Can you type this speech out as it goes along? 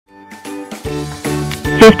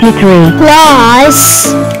53 plus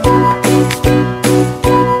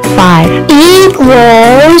 5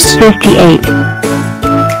 equals 58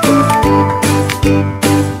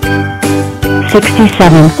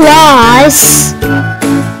 67 plus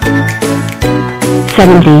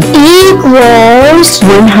 70 equals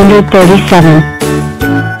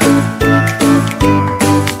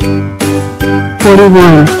 137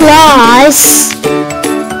 41 plus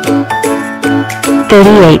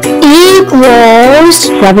 38 equals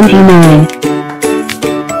 79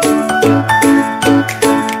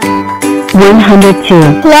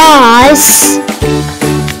 102 plus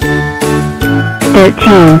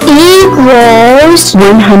 13 equals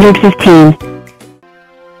 115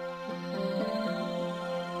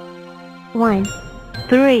 1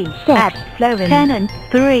 3. 6 Add 10 and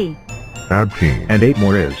 3. Add 10. And 8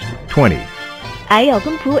 more is 20. Ayaw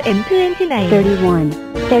kung po M2 tonight. 31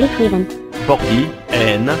 37 40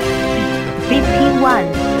 and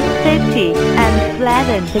 51, 50, and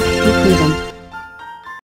 11. 67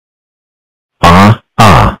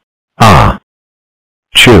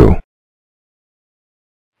 Chew.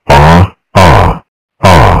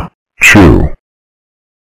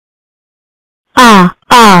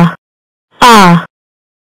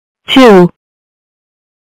 Chew. chew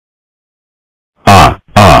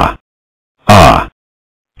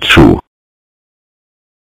Chew.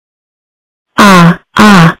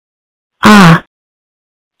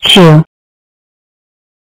 chew Chew.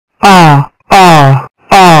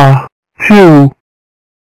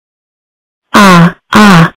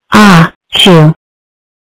 chew Chew.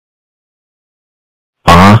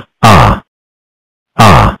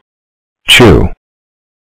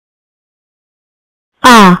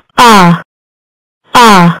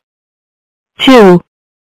 chew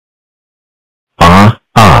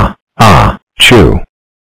Chew.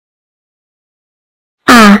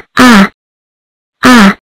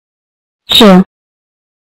 chew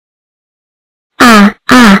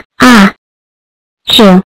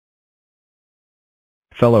chew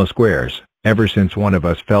Fellow squares, ever since one of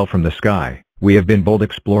us fell from the sky, we have been bold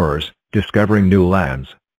explorers, discovering new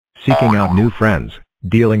lands, seeking out new friends,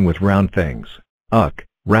 dealing with round things.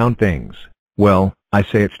 Round things. Well, I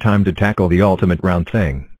say it's time to tackle the ultimate round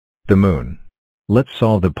thing. The moon. Let's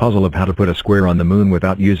solve the puzzle of how to put a square on the moon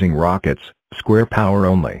without using rockets, square power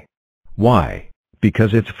only. Why?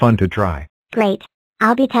 Because it's fun to try. Great.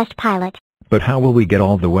 I'll be test pilot. But how will we get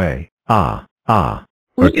all the way? Chew.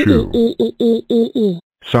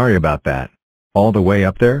 Sorry about that. All the way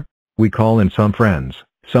up there? We call in some friends,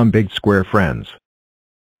 some big square friends.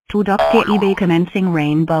 To Dr. eBay commencing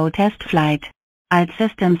rainbow test flight. Alt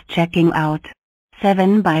systems checking out.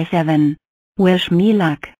 7 by 7. Wish me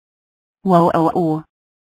luck. Whoa oh oh.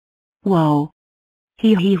 Whoa.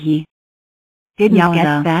 Hee. Didn't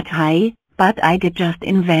get that high, but I did just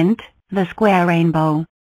invent the square rainbow.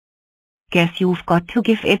 Guess you've got to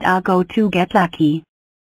give it a go to get lucky.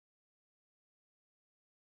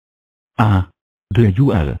 There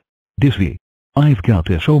you are. This way. I've got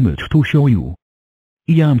so much to show you.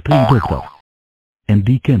 I am 3 doctor. And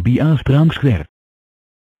they can be a strong square.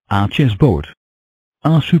 A chessboard.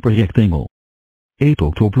 A super rectangle. 8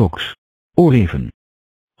 octoblocks. Or even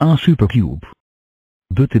a super cube.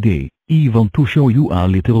 But today, I want to show you a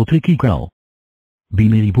little tricky call.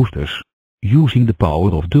 Binary boosters. Using the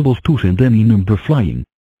power of double 2's and any number flying.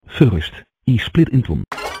 First, I split into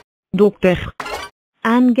Doctor.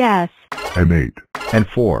 And guess. And 8. And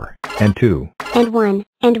 4. And 2. And 1.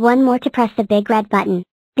 And 1 more to press the big red button.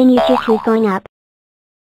 Then you choose who's going up.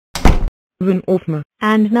 One of me.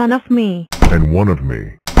 And none of me. And 1 of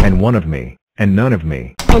me. And 1 of me. And none of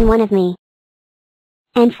me. And 1 of me.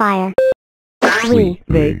 And fire. We.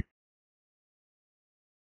 They.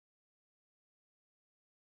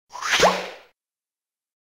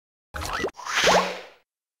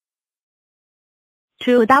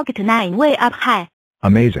 To Dr. 9 way up high.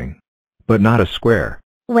 Amazing. But not a square.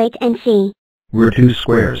 Wait and see. We're 2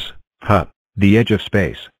 squares. The edge of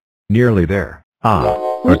space. Nearly there.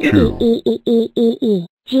 Chew.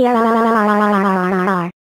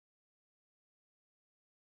 G-R-R-R-R-R-R-R-R.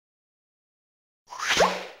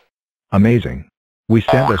 Amazing. We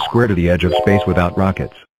sent a square to the edge of space without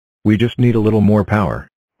rockets. We just need a little more power.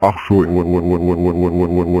 Huh?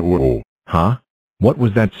 What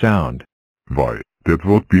was that sound? Why, that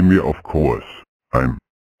would be me, of course. I'm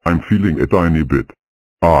feeling a tiny bit.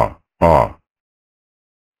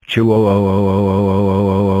 Chew.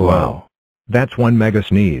 Wow. That's one mega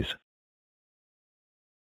sneeze.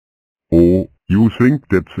 Oh, you think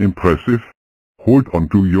that's impressive? Hold on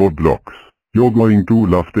to your blocks. You're going to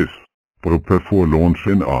love this. Prepare for launch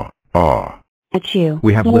in Achoo.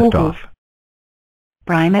 We have liftoff.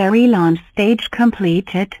 Primary launch stage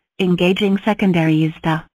completed, engaging secondary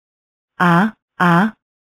star.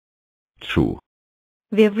 True.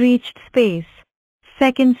 We've reached space.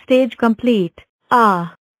 Second stage complete.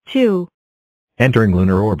 2. Entering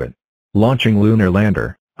lunar orbit. Launching lunar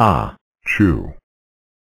lander. True.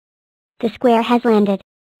 The square has landed.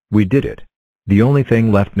 We did it. The only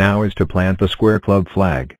thing left now is to plant the Square Club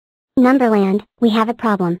flag. Numberland, we have a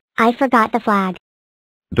problem. I forgot the flag.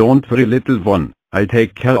 Don't worry, little one, I'll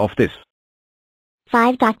take care of this.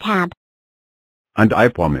 5.tab. And I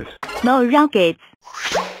promise, No rockets.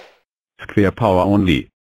 square power only.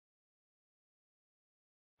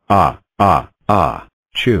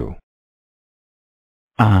 Chew.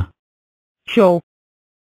 Show.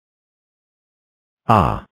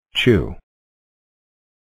 Chew.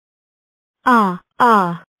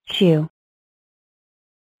 Chew.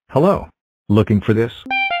 Hello. Looking for this?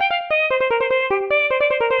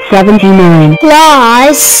 79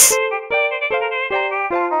 plus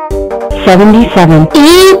 77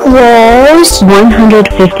 equals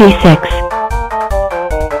 156.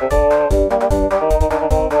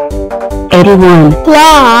 81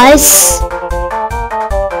 plus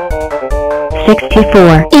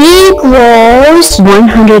 64 equals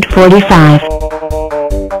 145.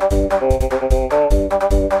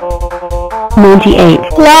 98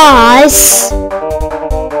 plus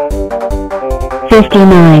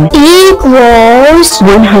 59 equals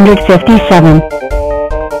 157.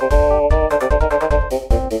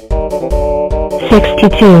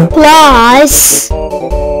 62 plus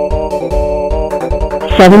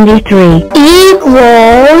 73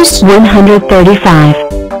 equals 135.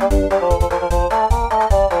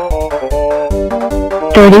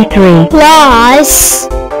 33 plus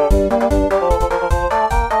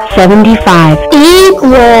 75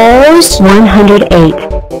 equals 108.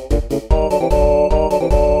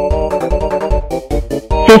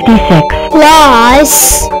 56 plus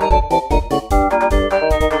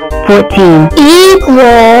 14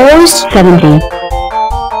 equals 70.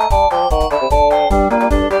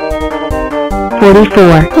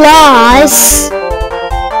 44 plus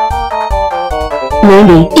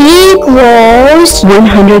 90 equals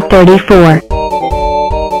 134.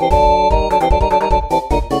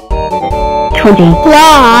 20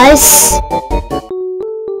 plus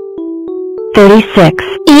 36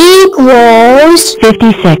 equals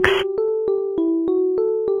 56.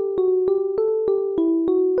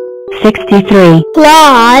 63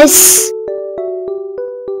 plus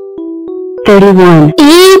 31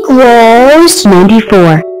 equals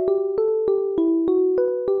 94.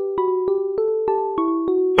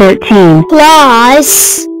 13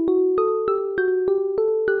 plus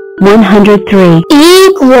 103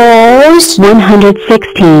 equals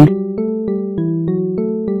 116.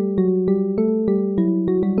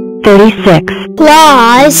 36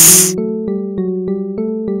 plus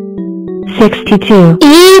 62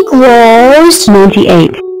 equals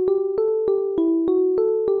 98.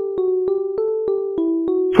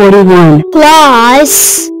 41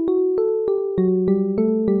 plus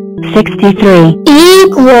 63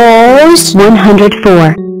 equals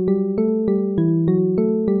 104.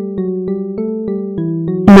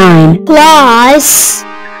 9 plus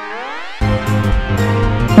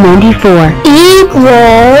 94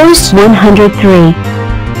 equals 103.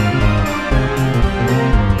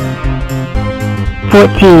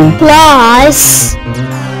 14 plus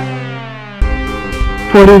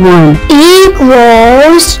 41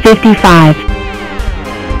 equals 55.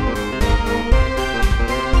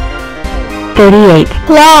 38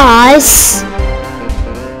 plus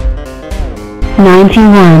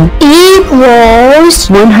 91 equals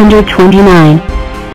 129.